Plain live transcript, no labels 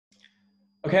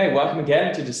Okay, welcome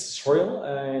again to this tutorial.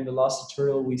 In the last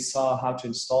tutorial, we saw how to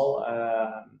install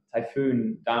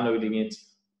Typhoon, downloading it,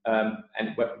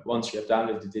 and once you have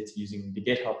downloaded it using the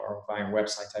GitHub or via our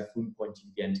website,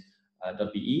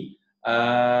 typhoon.be.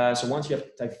 So once you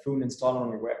have Typhoon installed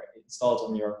on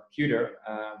your computer,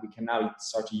 we can now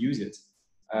start to use it.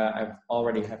 I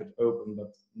already have it open,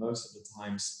 but most of the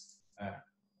times,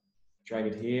 drag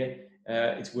it here.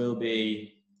 It will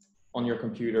be on your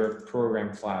computer,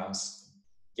 program files,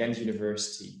 Ghent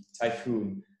University,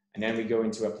 Typhoon, and then we go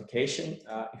into application.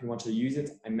 If you want to use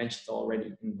it, I mentioned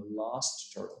already in the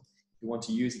last tutorial, if you want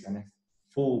to use it and have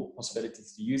full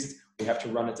possibilities to use it, we have to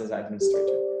run it as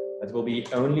administrator. That will be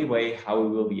the only way how we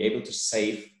will be able to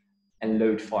save and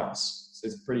load files. So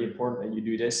it's pretty important that you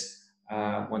do this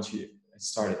once you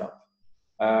start it up.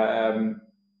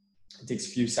 It takes a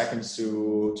few seconds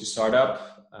to start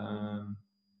up.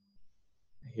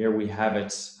 Here we have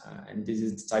it, and this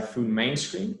is the Typhoon main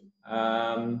screen.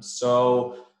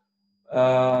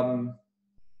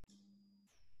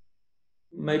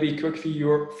 Maybe a quick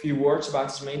few words about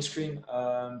this main screen.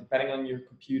 Depending on your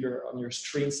computer, on your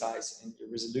screen size and your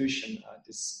resolution,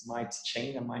 this might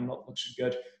change and might not look so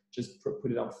good. Just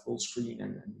put it on full screen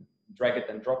and drag it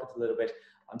and drop it a little bit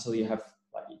until you have,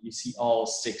 you see all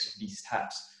 6 of these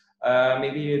tabs.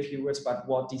 Maybe a few words about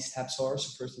what these tabs are.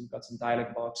 So first we've got some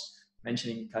dialog box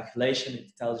mentioning calculation.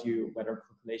 It tells you whether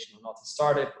calculation or not is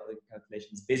started, whether the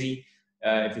calculation is busy,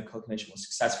 if the calculation was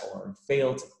successful or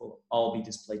failed. It will all be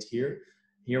displayed here.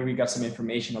 Here we got some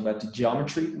information about the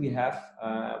geometry we have,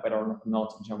 whether or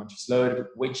not the geometry is loaded,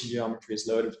 which geometry is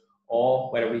loaded,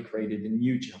 or whether we created a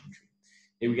new geometry.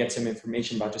 Here we get some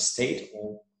information about the state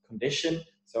or condition.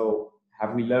 So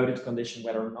have we loaded the condition,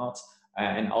 whether or not,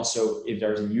 and also if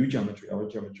there's a new geometry or a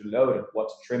geometry loaded, what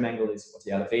the trim angle is, what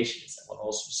the elevation is, and what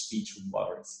also the speed through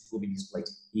water is. It will be displayed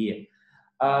here.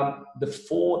 The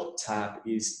 4th tab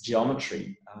is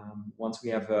geometry. Once we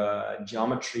have a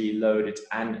geometry loaded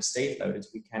and a state loaded,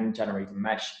 we can generate a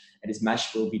mesh, and this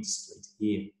mesh will be displayed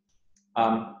here.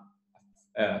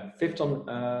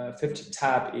 5th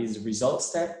tab is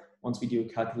results tab. Once we do a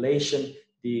calculation,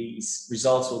 these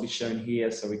results will be shown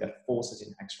here. So we got forces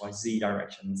in X, Y, Z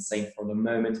direction, same for the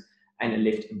moment, and a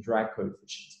lift and drag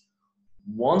coefficient.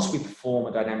 Once we perform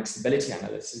a dynamic stability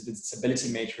analysis, the stability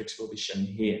matrix will be shown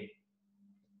here.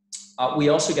 We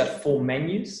also got 4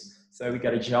 menus. So we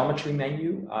got a geometry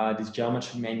menu. This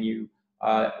geometry menu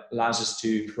allows us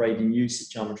to create a new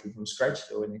geometry from scratch,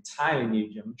 so an entirely new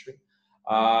geometry.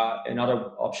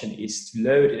 Another option is to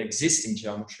load an existing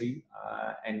geometry,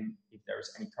 and if there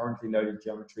is any currently loaded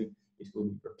geometry, it will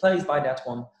be replaced by that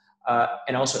one.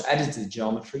 And also edit the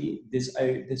geometry. This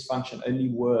function only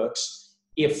works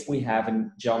if we have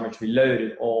a geometry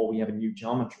loaded or we have a new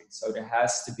geometry. So there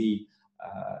has to be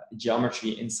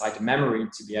geometry inside the memory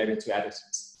to be able to edit it, of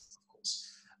course.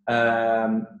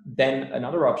 Then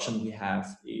another option we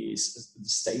have is the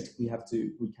state. We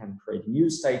can create a new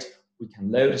state, we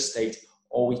can load a state,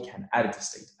 or we can edit a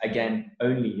state. Again,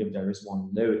 only if there is one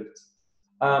loaded.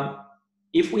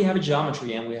 If we have a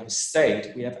geometry and we have a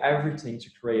state, we have everything to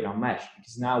create our mesh,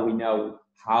 because now we know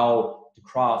how the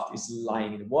craft is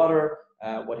lying in the water,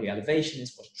 what the elevation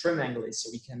is, what the trim angle is, so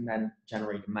we can then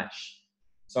generate a mesh.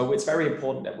 So it's very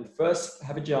important that we first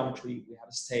have a geometry, we have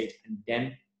a state, and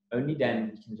then, only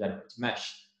then, we can generate a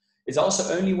mesh. It's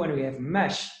also only when we have a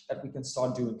mesh that we can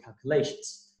start doing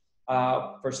calculations.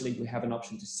 Firstly, we have an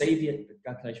option to save the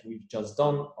calculation we've just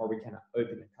done, or we can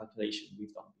open the calculation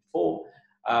we've done before.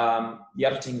 The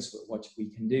other things what we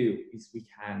can do is we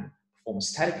can perform a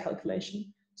static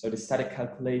calculation. So the static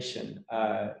calculation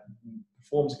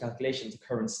performs a calculation of the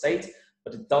current state,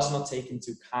 but it does not take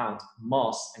into account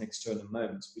mass and external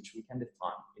moments, which we can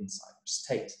define inside our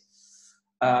state.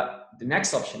 The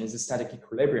next option is the static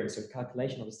equilibrium. So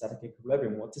calculation of the static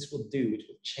equilibrium, what this will do, it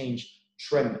will change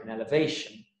trim and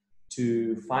elevation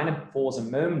to find a force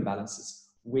and moment balances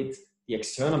with the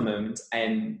external moment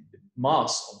and the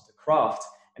mass of the craft,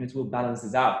 and it will balance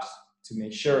this out to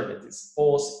make sure that this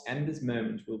force and this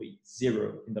moment will be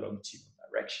 0 in the longitudinal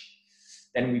direction.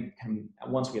 Then we can,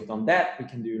 once we have done that, we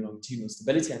can do a longitudinal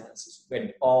stability analysis,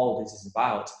 when all this is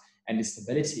about, and the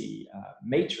stability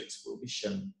matrix will be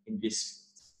shown in this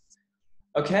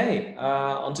field. Okay,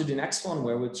 on to the next one,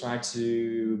 where we'll try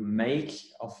to make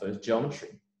of a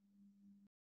geometry.